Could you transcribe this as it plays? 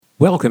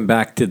Welcome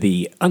back to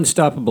the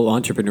Unstoppable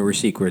Entrepreneur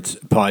Secrets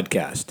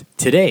podcast.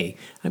 Today,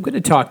 I'm going to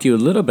talk to you a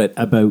little bit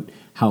about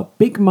how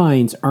big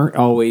minds aren't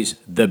always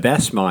the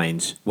best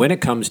minds when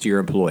it comes to your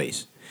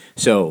employees.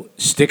 So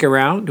stick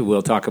around.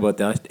 We'll talk about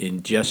that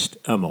in just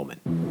a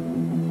moment.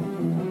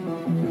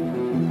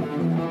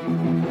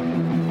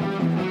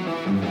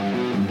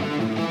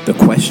 The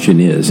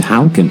question is,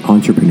 how can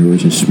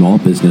entrepreneurs and small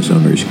business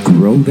owners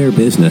grow their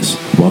business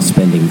while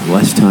spending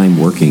less time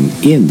working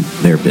in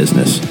their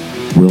business?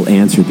 We'll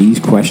answer these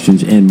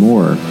questions and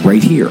more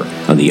right here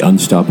on the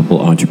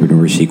Unstoppable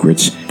Entrepreneur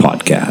Secrets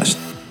podcast.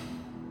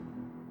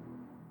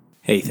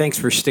 Hey, thanks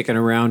for sticking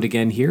around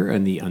again here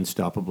on the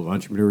Unstoppable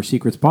Entrepreneur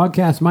Secrets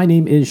podcast. My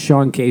name is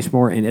Sean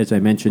Casemore, and as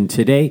I mentioned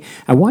today,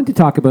 I want to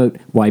talk about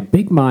why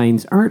big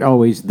minds aren't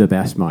always the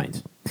best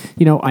minds.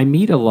 You know, I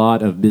meet a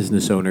lot of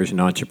business owners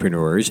and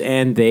entrepreneurs,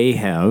 and they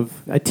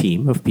have a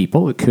team of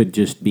people. It could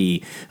just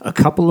be a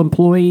couple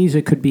employees.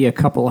 It could be a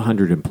couple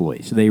hundred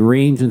employees. They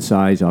range in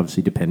size,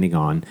 obviously, depending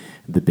on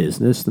the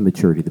business, the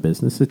maturity of the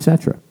business,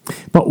 etc.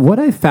 But what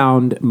I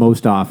found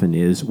most often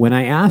is when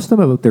I ask them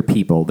about their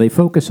people, they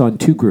focus on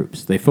two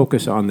groups. They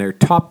focus on their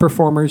top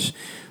performers.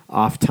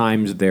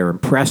 Oftentimes they're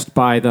impressed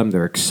by them,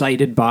 they're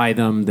excited by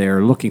them,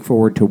 they're looking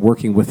forward to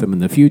working with them in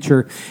the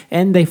future,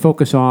 and they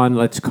focus on,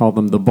 let's call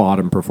them the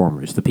bottom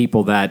performers, the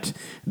people that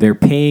they're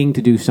paying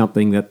to do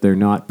something that they're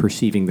not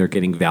perceiving they're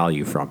getting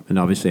value from. And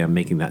obviously I'm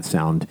making that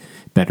sound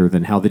better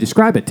than how they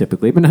describe it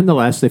typically, but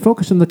nonetheless, they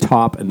focus on the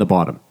top and the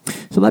bottom.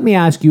 So let me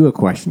ask you a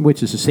question,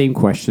 which is the same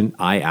question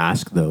I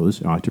ask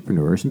those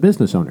entrepreneurs and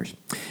business owners.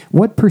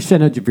 What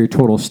percentage of your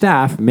total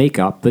staff make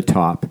up the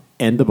top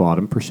and the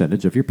bottom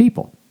percentage of your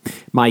people?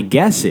 My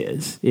guess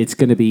is it's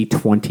going to be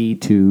 20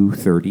 to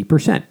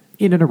 30%,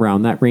 in and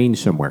around that range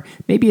somewhere.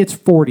 Maybe it's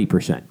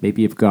 40%.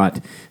 Maybe you've got,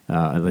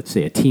 let's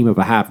say, a team of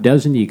a half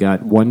dozen. You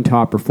got one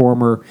top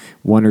performer,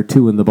 one or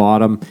two in the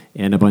bottom,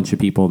 and a bunch of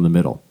people in the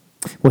middle.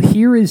 Well,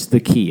 here is the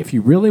key. If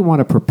you really want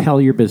to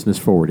propel your business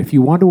forward, if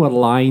you want to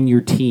align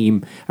your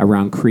team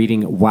around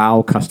creating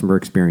wow customer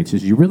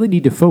experiences, you really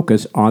need to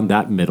focus on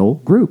that middle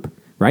group.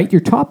 Right?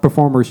 Your top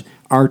performers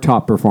are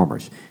top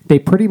performers. They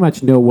pretty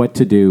much know what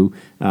to do,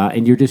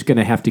 and you're just going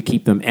to have to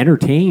keep them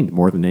entertained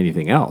more than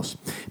anything else.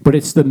 But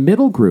it's the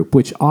middle group,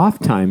 which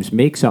oftentimes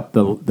makes up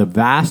the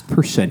vast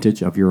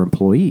percentage of your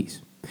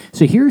employees.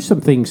 So here's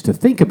some things to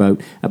think about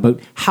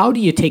how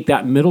do you take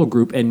that middle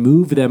group and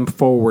move them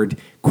forward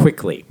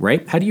quickly,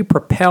 right? How do you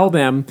propel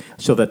them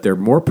so that they're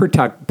more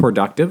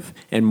productive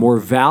and more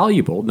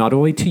valuable, not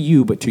only to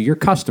you, but to your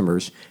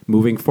customers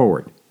moving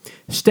forward?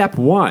 Step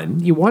one,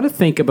 you want to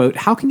think about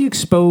how can you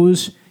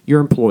expose your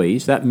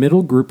employees, that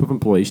middle group of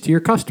employees, to your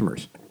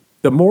customers.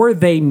 The more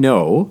they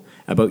know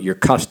about your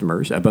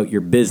customers, about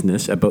your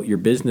business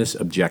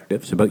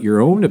objectives, about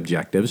your own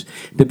objectives,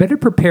 the better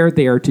prepared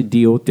they are to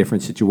deal with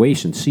different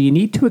situations. So you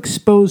need to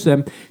expose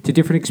them to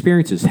different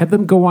experiences. Have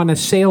them go on a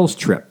sales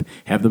trip.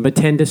 Have them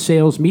attend a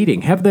sales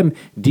meeting. Have them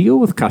deal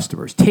with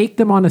customers. Take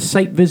them on a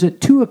site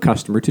visit to a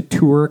customer to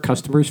tour a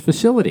customer's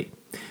facility.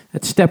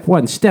 That's step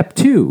one. Step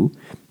two,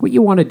 what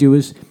you want to do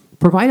is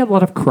provide a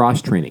lot of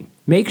cross-training.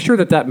 Make sure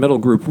that middle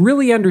group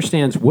really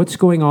understands what's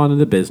going on in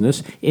the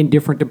business in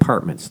different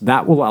departments.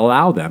 That will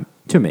allow them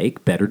to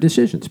make better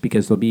decisions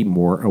because they'll be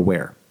more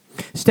aware.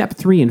 Step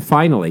three, and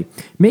finally,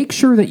 make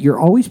sure that you're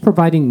always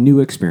providing new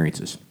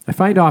experiences. I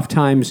find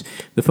oftentimes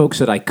the folks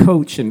that I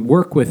coach and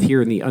work with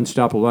here in the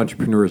Unstoppable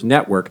Entrepreneurs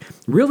Network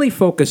really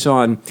focus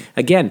on,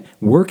 again,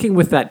 working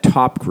with that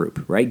top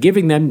group, right?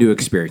 Giving them new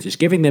experiences,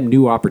 giving them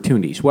new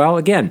opportunities. Well,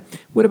 again,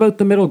 what about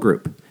the middle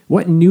group?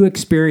 What new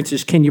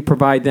experiences can you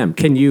provide them?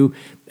 Can you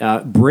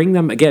bring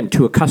them, again,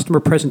 to a customer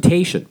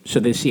presentation so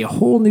they see a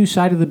whole new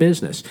side of the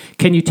business?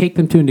 Can you take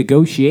them to a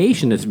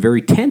negotiation that's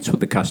very tense with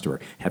the customer?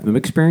 Have them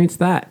experience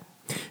that.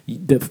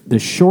 The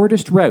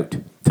shortest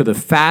route to the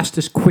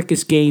fastest,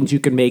 quickest gains you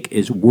can make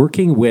is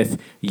working with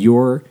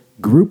your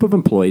group of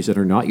employees that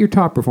are not your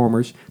top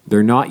performers,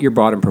 they're not your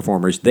bottom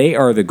performers, they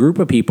are the group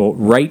of people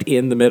right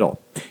in the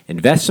middle.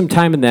 Invest some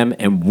time in them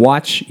and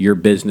watch your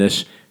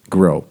business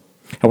grow.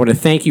 I want to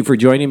thank you for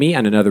joining me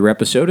on another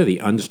episode of the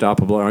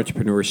Unstoppable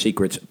Entrepreneur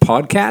Secrets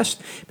podcast.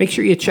 Make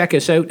sure you check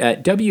us out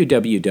at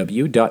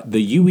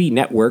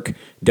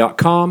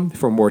www.theuenetwork.com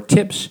for more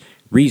tips,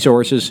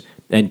 resources,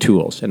 and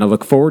tools. And I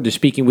look forward to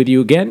speaking with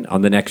you again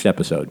on the next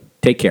episode.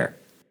 Take care.